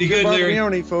 Okay. Be good, Bart Larry.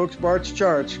 Leone, folks, Bart's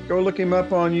Charts. Go look him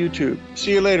up on YouTube.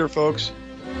 See you later, folks.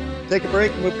 Take a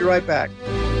break, and we'll be right back.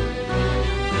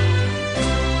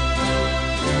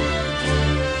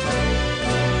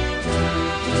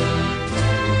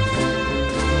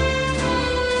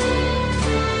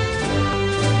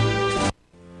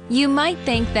 You might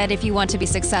think that if you want to be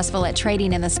successful at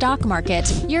trading in the stock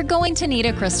market, you're going to need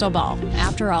a crystal ball.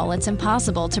 After all, it's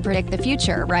impossible to predict the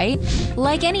future, right?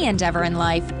 Like any endeavor in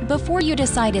life, before you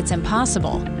decide it's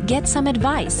impossible, get some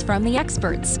advice from the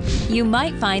experts. You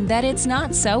might find that it's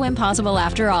not so impossible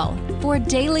after all. For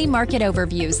daily market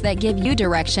overviews that give you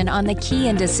direction on the key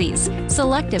indices,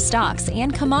 selective stocks,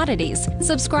 and commodities,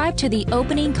 subscribe to the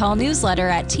Opening Call newsletter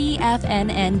at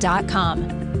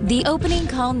TFNN.com. The Opening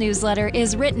Call newsletter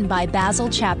is written by Basil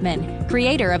Chapman,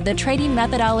 creator of the trading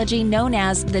methodology known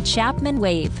as the Chapman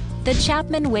Wave. The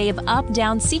Chapman Wave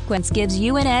up-down sequence gives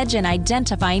you an edge in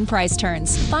identifying price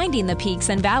turns, finding the peaks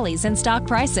and valleys in stock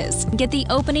prices. Get the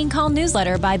Opening Call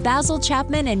newsletter by Basil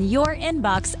Chapman in your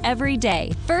inbox every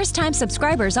day. First-time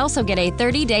subscribers also get a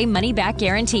 30-day money-back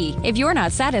guarantee. If you're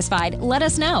not satisfied, let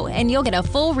us know, and you'll get a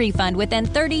full refund within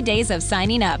 30 days of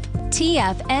signing up.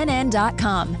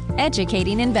 TFNN.com,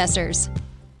 educating investors.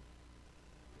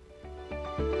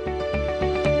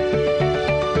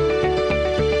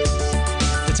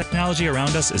 The technology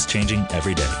around us is changing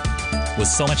every day. With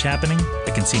so much happening,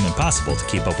 it can seem impossible to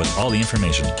keep up with all the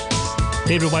information.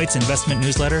 David White's investment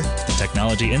newsletter, The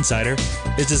Technology Insider,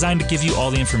 is designed to give you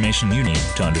all the information you need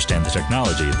to understand the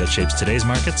technology that shapes today's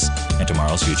markets and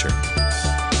tomorrow's future.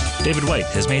 David White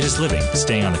has made his living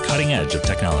staying on the cutting edge of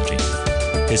technology.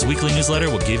 His weekly newsletter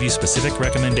will give you specific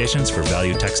recommendations for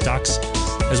value tech stocks,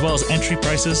 as well as entry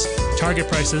prices, target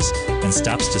prices, and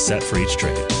stops to set for each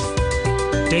trade.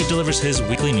 Dave delivers his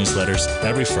weekly newsletters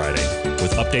every Friday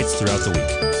with updates throughout the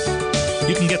week.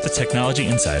 You can get the Technology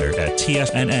Insider at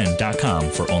TFNN.com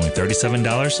for only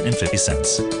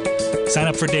 $37.50. Sign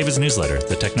up for David's newsletter,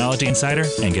 The Technology Insider,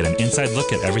 and get an inside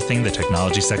look at everything the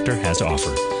technology sector has to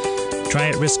offer. Try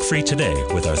it risk-free today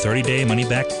with our 30-day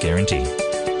money-back guarantee.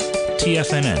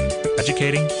 TFNN,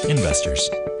 educating investors.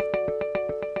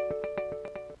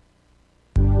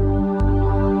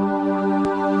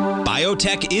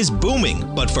 Biotech is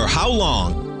booming, but for how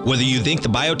long? Whether you think the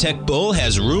biotech bull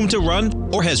has room to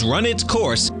run or has run its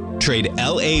course, trade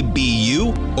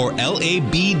LABU or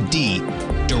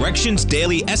LABD. Direction's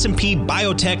daily S&P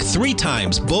Biotech 3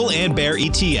 times bull and bear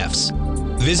ETFs.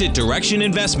 Visit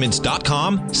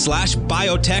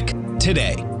directioninvestments.com/biotech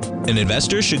today. An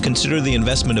investor should consider the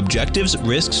investment objectives,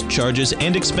 risks, charges,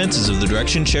 and expenses of the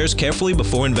Direction shares carefully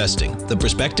before investing. The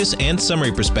prospectus and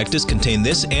summary prospectus contain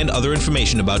this and other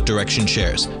information about Direction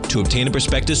shares. To obtain a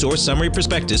prospectus or summary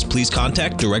prospectus, please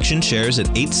contact Direction shares at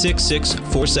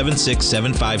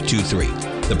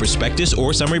 866-476-7523. The prospectus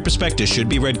or summary prospectus should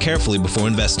be read carefully before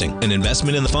investing. An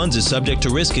investment in the funds is subject to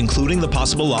risk, including the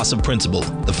possible loss of principal.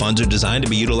 The funds are designed to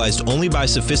be utilized only by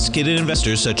sophisticated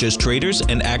investors such as traders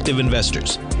and active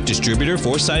investors. Distributor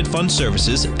Foreside Fund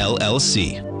Services,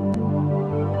 LLC.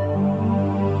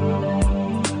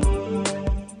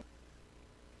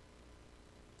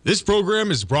 This program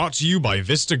is brought to you by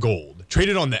Vista Gold,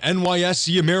 traded on the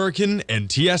NYSE American and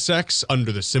TSX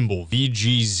under the symbol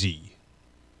VGZ.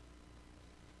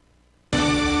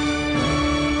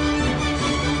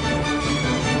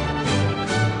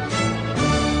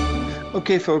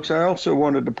 Okay, folks, I also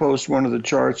wanted to post one of the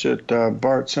charts that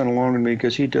Bart sent along to me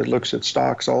because he looks at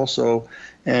stocks also,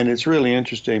 and it's really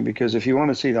interesting because if you want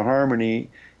to see the harmony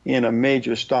in a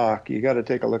major stock, you got to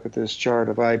take a look at this chart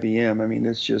of IBM. I mean,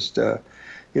 it's just,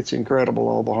 it's incredible,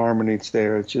 all the harmony that's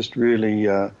there. It just really,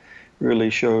 really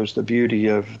shows the beauty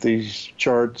of these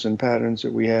charts and patterns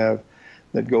that we have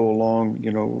that go along, you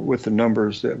know, with the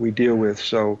numbers that we deal with.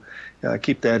 So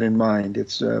keep that in mind.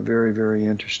 It's very, very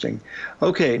interesting.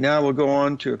 Okay, now we'll go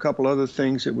on to a couple other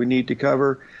things that we need to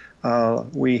cover.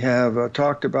 We have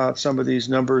talked about some of these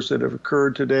numbers that have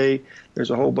occurred today.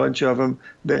 There's a whole bunch of them.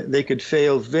 They could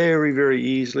fail very, very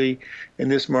easily, and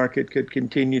this market could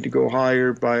continue to go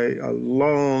higher by a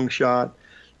long shot.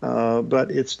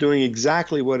 But it's doing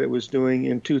exactly what it was doing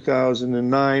in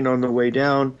 2009 on the way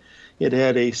down. It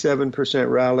had a 7%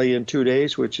 rally in 2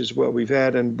 days, which is what we've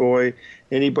had. And boy,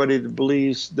 anybody that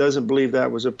doesn't believe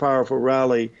that was a powerful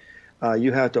rally,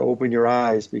 you have to open your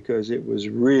eyes because it was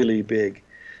really big.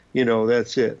 You know,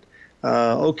 that's it.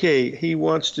 Okay,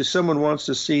 someone wants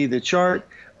to see the chart.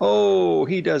 Oh,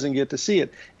 he doesn't get to see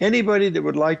it. Anybody that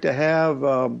would like to have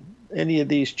any of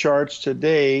these charts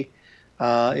today,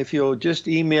 if you'll just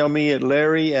email me at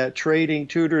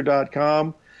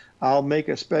larry@tradingtutor.com. I'll make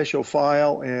a special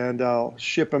file and I'll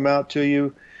ship them out to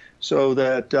you so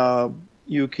that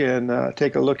you can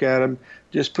take a look at them.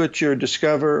 Just put your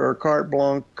Discover or Carte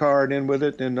Blanche card in with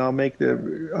it, and I'll make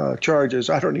the charges.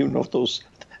 I don't even know if those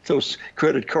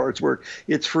credit cards work.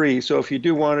 It's free. So if you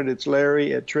do want it, it's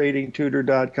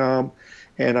larry@tradingtutor.com,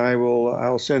 and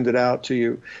I'll send it out to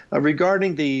you.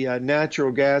 Regarding the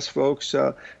natural gas, folks,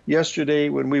 yesterday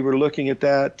when we were looking at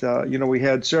that, we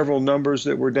had several numbers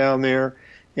that were down there.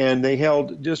 And they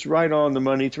held just right on the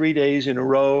money 3 days in a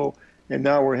row. And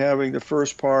now we're having the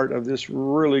first part of this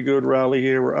really good rally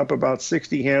here. We're up about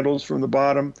 60 handles from the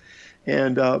bottom.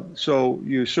 And so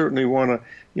you certainly want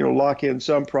to, lock in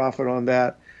some profit on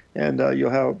that. And you'll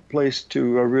have a place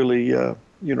to really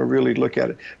look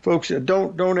at it. Folks,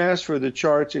 don't ask for the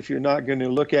charts if you're not going to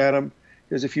look at them.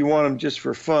 Because if you want them just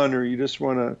for fun or you just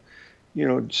want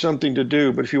to, something to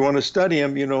do. But if you want to study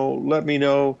them, let me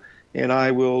know. And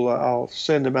I'll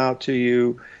send them out to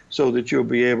you so that you'll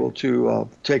be able to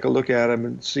take a look at them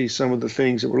and see some of the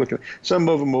things that we're looking at. Some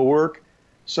of them will work,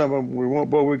 some of them we won't.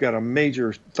 But we've got a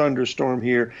major thunderstorm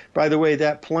here. By the way,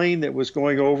 that plane that was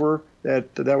going over, that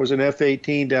was an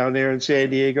F-18 down there in San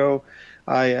Diego.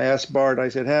 I asked Bart, I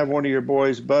said, have one of your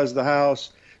boys buzz the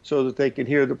house so that they can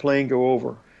hear the plane go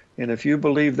over. And if you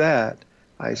believe that,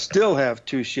 I still have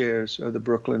 2 shares of the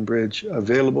Brooklyn Bridge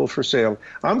available for sale.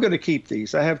 I'm going to keep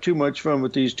these. I have too much fun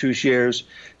with these 2 shares,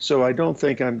 so I don't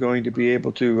think I'm going to be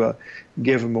able to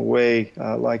give them away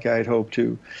like I'd hoped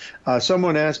to.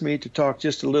 Someone asked me to talk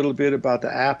just a little bit about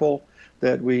the Apple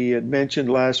that we had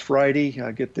mentioned last Friday.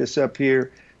 I'll get this up here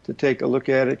to take a look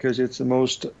at it because it's the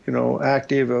most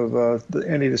active of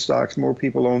any of the stocks. More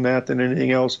people own that than anything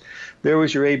else. There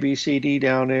was your ABCD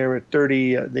down there at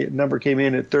 30. The number came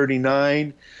in at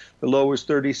 39. The low was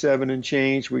 37 and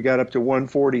change. We got up to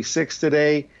 146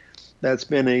 today. That's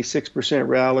been a 6%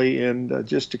 rally in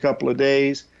just a couple of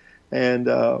days. And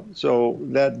so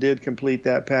that did complete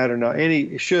that pattern.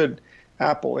 Now, should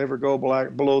Apple ever go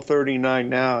below 39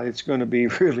 now, it's going to be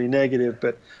really negative,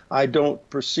 but I don't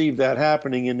perceive that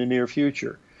happening in the near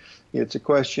future. It's a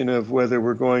question of whether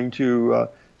we're going to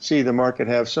see the market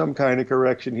have some kind of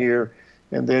correction here,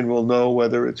 and then we'll know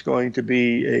whether it's going to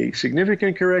be a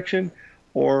significant correction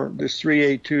or this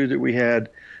 382 that we had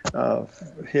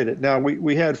hit it. Now,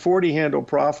 we had 40 handle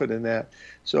profit in that.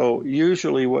 So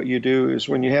usually what you do is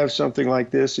when you have something like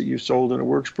this that you've sold and it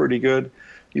works pretty good,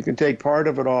 you can take part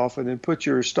of it off and then put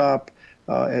your stop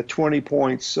at 20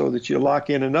 points so that you lock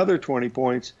in another 20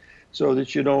 points so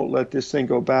that you don't let this thing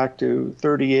go back to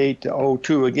 38 to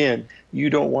 02 again. You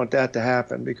don't want that to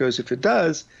happen, because if it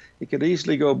does, it could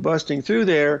easily go busting through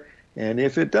there. And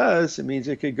if it does, it means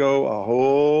it could go a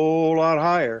whole lot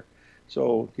higher.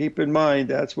 So keep in mind,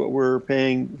 that's what we're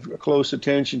paying close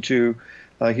attention to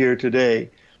here today.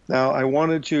 Now, I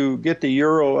wanted to get the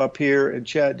euro up here and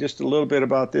chat just a little bit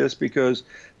about this, because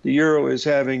the euro is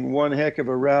having one heck of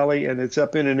a rally, and it's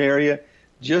up in an area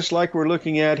just like we're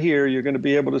looking at here. You're going to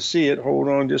be able to see it. Hold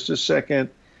on just a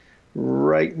second.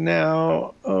 Right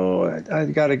now, I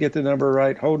got to get the number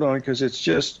right. Hold on, because it's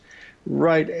just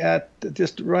right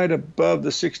above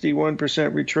the 61%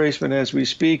 retracement as we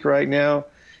speak right now.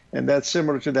 And that's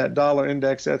similar to that dollar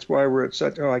index. That's why we're at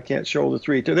such, I can't show the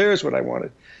 3. There's what I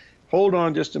wanted. Hold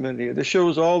on just a minute here. This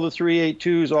shows all the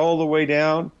 382s all the way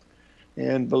down.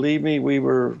 And believe me, we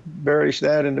were bearish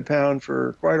that in the pound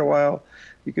for quite a while.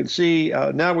 You can see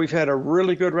now we've had a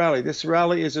really good rally. This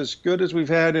rally is as good as we've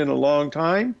had in a long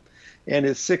time. And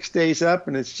it's 6 days up,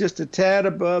 and it's just a tad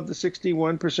above the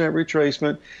 61%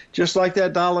 retracement, just like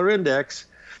that dollar index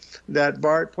that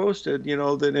Bart posted,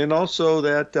 and also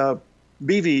that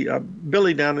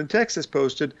Billy down in Texas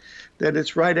posted, that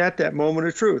it's right at that moment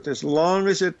of truth. As long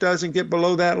as it doesn't get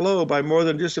below that low by more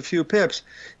than just a few pips,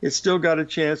 it's still got a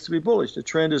chance to be bullish. The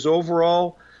trend is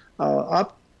overall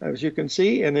up, as you can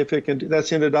see, and if it can,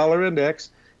 that's in the dollar index,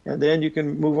 and then you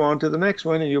can move on to the next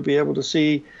one, and you'll be able to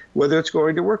see whether it's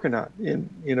going to work or not. And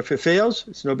if it fails,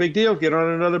 it's no big deal. Get on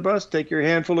another bus, take your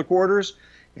handful of quarters,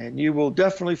 and you will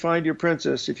definitely find your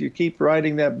princess if you keep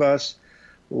riding that bus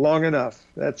long enough.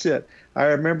 That's it. I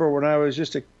remember when I was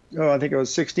just I think I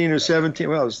was 16 or 17.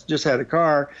 Well, just had a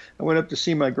car. I went up to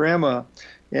see my grandma,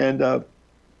 and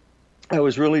I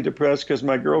was really depressed because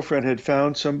my girlfriend had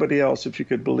found somebody else, if you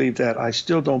could believe that. I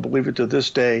still don't believe it to this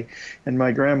day. And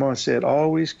my grandma said,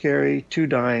 always carry 2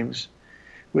 dimes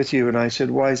with you. And I said,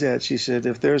 why is that? She said,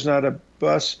 if there's not a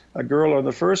girl on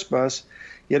the first bus,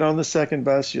 get on the second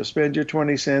bus. You'll spend your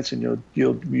 20 cents, and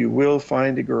you will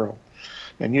find a girl.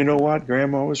 And you know what?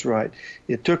 Grandma was right.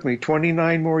 It took me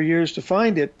 29 more years to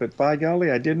find it, but by golly,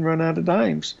 I didn't run out of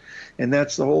dimes. And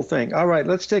that's the whole thing. All right,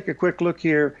 let's take a quick look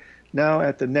here now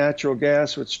at the natural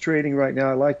gas, what's trading right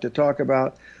now. I like to talk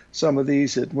about some of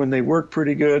these that when they work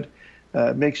pretty good,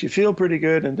 it makes you feel pretty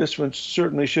good. And this one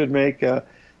certainly should make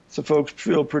some folks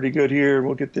feel pretty good here.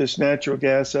 We'll get this natural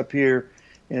gas up here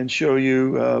and show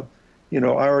you, I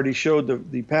already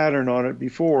showed the pattern on it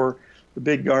before, the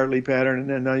big Gartley pattern, and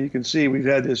then now you can see we've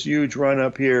had this huge run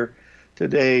up here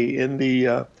today in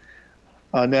the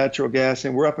natural gas,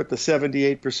 and we're up at the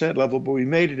 78% level, but we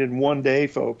made it in 1 day,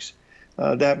 folks.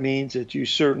 That means that you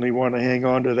certainly want to hang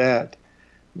on to that.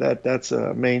 That's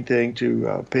a main thing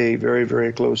to pay very,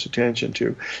 very close attention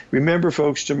to. Remember,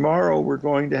 folks, tomorrow we're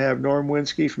going to have Norm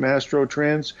Winsky from Astro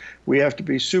Trends. We have to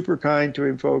be super kind to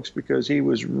him, folks, because he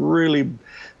was really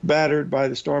battered by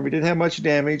the storm. He didn't have much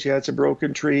damage. He had some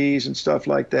broken trees and stuff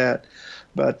like that,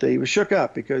 but he was shook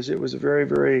up because it was a very,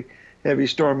 very heavy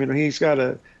storm. He's got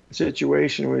a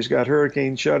situation where he's got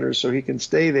hurricane shutters, so he can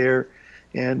stay there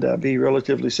and be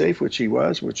relatively safe, which he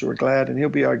was, which we're glad. And he'll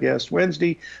be our guest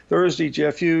Wednesday, Thursday,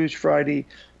 Jeff Hughes, Friday,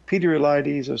 Peter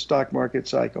Elides of Stock Market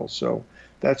Cycle. So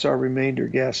that's our remainder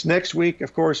guest. Next week,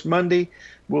 of course, Monday,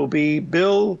 will be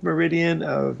Bill Meridian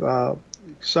of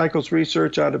Cycles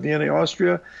Research out of Vienna,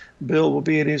 Austria. Bill will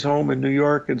be at his home in New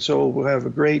York, and so we'll have a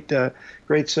great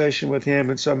session with him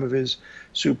and some of his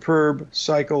superb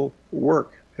cycle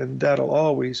work, and that'll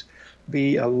always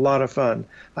be a lot of fun.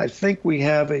 I think we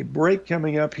have a break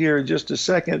coming up here in just a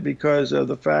second because of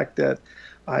the fact that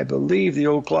I believe the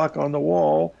old clock on the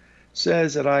wall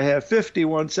says that I have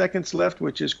 51 seconds left,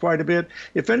 which is quite a bit.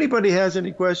 If anybody has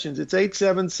any questions, it's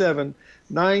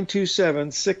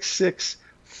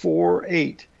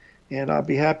 877-927-6648, and I'll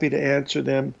be happy to answer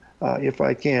them if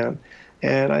I can.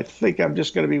 And I think I'm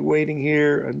just going to be waiting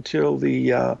here until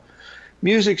the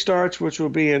music starts, which will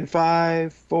be in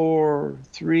 5, 4,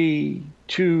 3,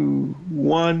 2,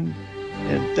 1,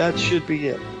 and that should be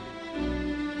it.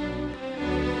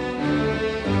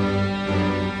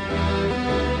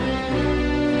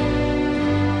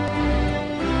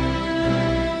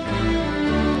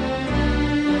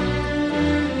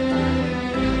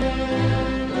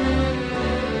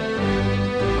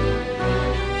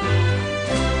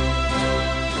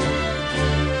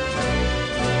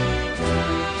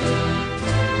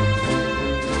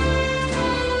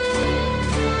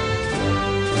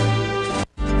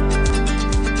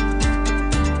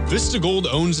 Vista Gold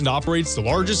owns and operates the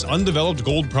largest undeveloped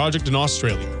gold project in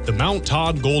Australia, the Mount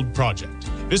Todd Gold Project.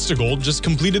 Vista Gold just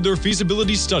completed their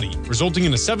feasibility study, resulting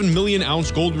in a 7 million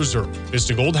ounce gold reserve.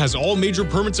 Vista Gold has all major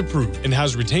permits approved and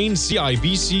has retained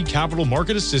CIBC capital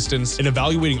market assistance in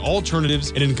evaluating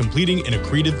alternatives and in completing an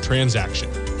accretive transaction.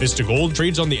 Vista Gold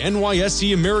trades on the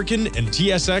NYSE American and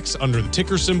TSX under the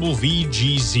ticker symbol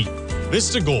VGZ.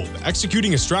 Vista Gold,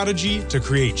 executing a strategy to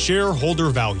create shareholder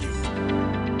value.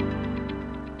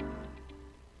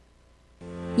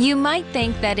 You might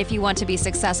think that if you want to be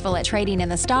successful at trading in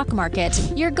the stock market,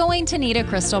 you're going to need a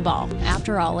crystal ball.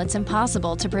 After all, it's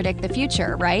impossible to predict the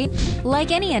future, right?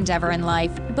 Like any endeavor in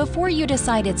life, before you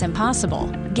decide it's impossible,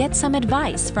 get some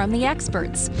advice from the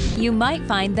experts. You might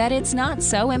find that it's not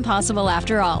so impossible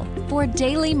after all. For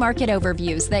daily market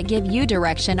overviews that give you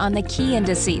direction on the key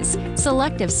indices,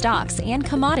 selective stocks, and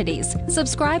commodities,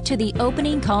 subscribe to the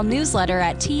Opening Call newsletter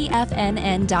at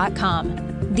TFNN.com.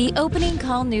 The Opening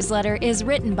Call newsletter is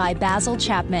written by Basil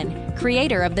Chapman,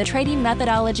 creator of the trading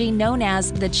methodology known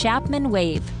as the Chapman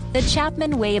Wave. The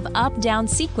Chapman Wave up-down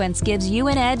sequence gives you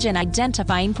an edge in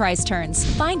identifying price turns,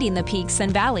 finding the peaks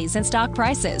and valleys in stock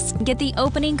prices. Get the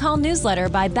Opening Call newsletter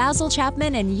by Basil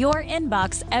Chapman in your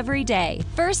inbox every day.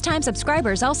 First-time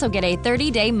subscribers also get a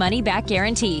 30-day money-back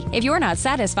guarantee. If you're not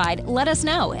satisfied, let us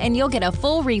know, and you'll get a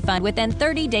full refund within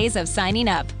 30 days of signing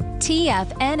up.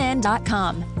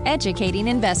 TFNN.com, educating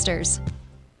investors.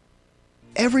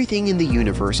 Everything in the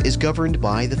universe is governed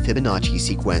by the Fibonacci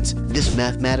sequence. This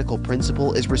mathematical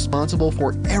principle is responsible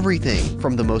for everything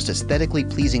from the most aesthetically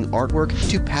pleasing artwork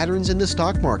to patterns in the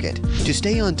stock market. To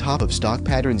stay on top of stock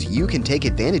patterns you can take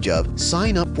advantage of,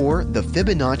 sign up for the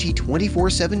Fibonacci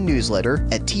 24/7 newsletter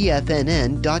at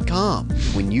TFNN.com.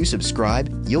 When you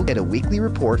subscribe, you'll get a weekly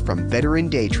report from veteran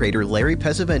day trader Larry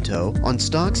Pesavento on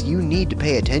stocks you need to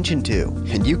pay attention to.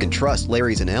 And you can trust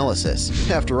Larry's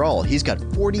analysis. After all, he's got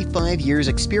 45 years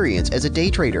experience as a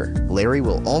day trader. Larry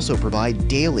will also provide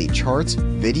daily charts,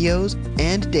 videos,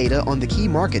 and data on the key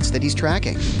markets that he's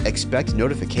tracking. Expect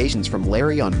notifications from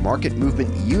Larry on market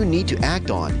movement you need to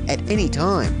act on at any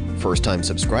time. First-time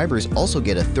subscribers also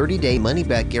get a 30-day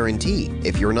money-back guarantee.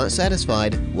 If you're not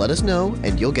satisfied, let us know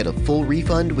and you'll get a full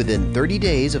refund within 30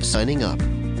 days of signing up.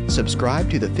 Subscribe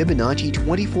to the Fibonacci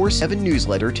 24/7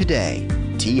 newsletter today.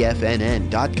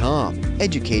 TFNN.com,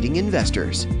 educating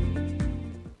investors.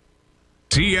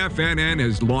 TFNN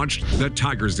has launched the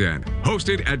Tiger's Den,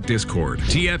 hosted at Discord.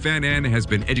 TFNN has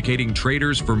been educating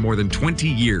traders for more than 20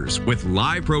 years with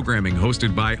live programming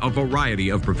hosted by a variety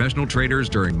of professional traders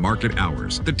during market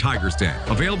hours. The Tiger's Den,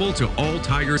 available to all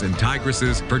tigers and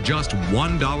tigresses for just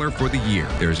 $1 for the year.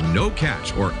 There's no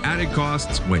catch or added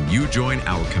costs when you join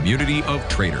our community of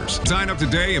traders. Sign up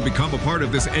today and become a part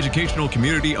of this educational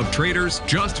community of traders.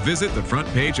 Just visit the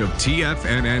front page of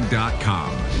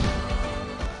TFNN.com.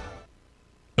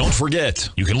 Don't forget,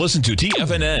 you can listen to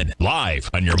TFNN live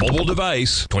on your mobile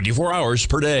device 24 hours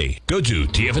per day. Go to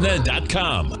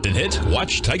TFNN.com, then hit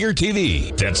Watch Tiger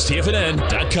TV. That's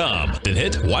TFNN.com, then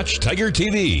hit Watch Tiger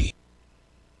TV.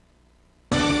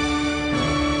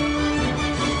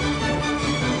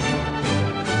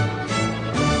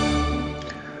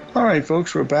 All right,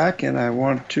 folks, we're back, and I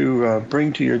want to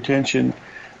bring to your attention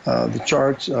the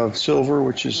charts of silver,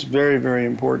 which is very, very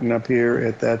important up here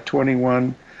at that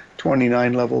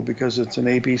 21.29 level because it's an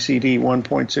ABCD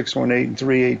 1.618 and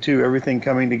 382, everything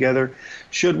coming together.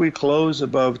 Should we close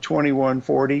above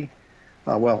 2140,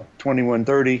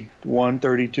 2130,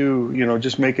 132,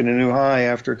 just making a new high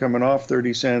after coming off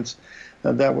 30 cents,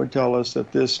 that would tell us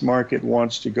that this market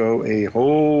wants to go a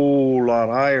whole lot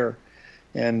higher.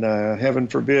 And heaven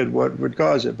forbid what would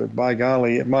cause it, but by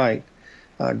golly, it might.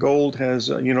 Gold has,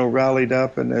 rallied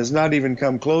up and has not even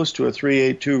come close to a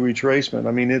 382 retracement.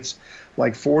 I mean, it's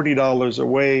like $40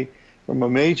 away from a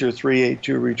major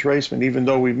 382 retracement, even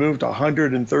though we moved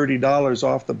 $130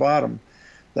 off the bottom.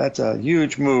 That's a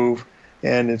huge move,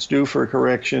 and it's due for a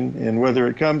correction. And whether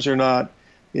it comes or not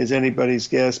is anybody's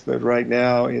guess, but right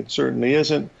now it certainly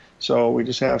isn't. So we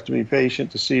just have to be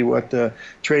patient to see what the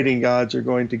trading gods are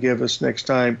going to give us next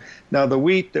time. Now, the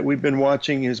wheat that we've been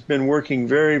watching has been working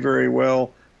very, very well.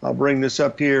 I'll bring this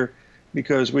up here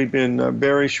because we've been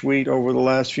bearish wheat over the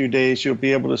last few days. You'll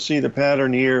be able to see the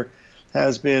pattern here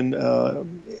has been,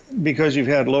 because you've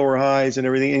had lower highs and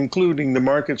everything, including the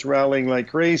markets rallying like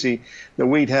crazy, the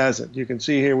wheat hasn't. You can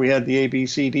see here we had the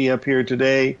ABCD up here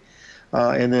today,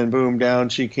 and then boom, down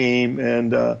she came,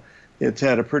 and it's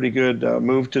had a pretty good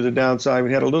move to the downside.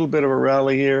 We had a little bit of a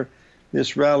rally here.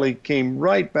 This rally came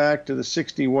right back to the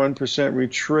 61%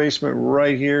 retracement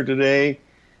right here today.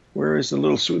 Where is the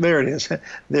little, there it is.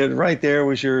 Right there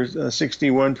was your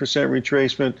 61%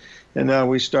 retracement, and now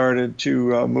we started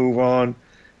to move on,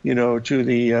 to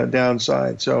the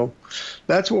downside. So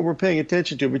that's what we're paying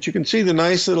attention to. But you can see the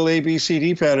nice little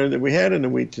ABCD pattern that we had in the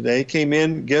week today came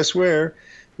in, guess where?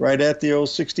 Right at the old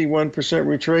 61%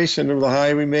 retracement of the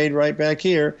high we made right back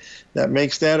here. That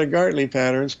makes that a Gartley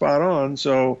pattern, spot on.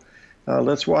 So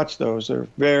let's watch those. They're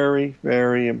very,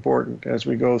 very important as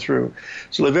we go through.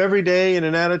 So live every day in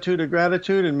an attitude of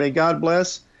gratitude, and may God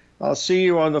bless. I'll see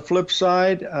you on the flip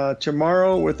side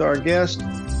tomorrow with our guest,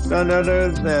 none other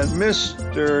than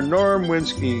Mr. Norm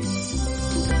Winsky.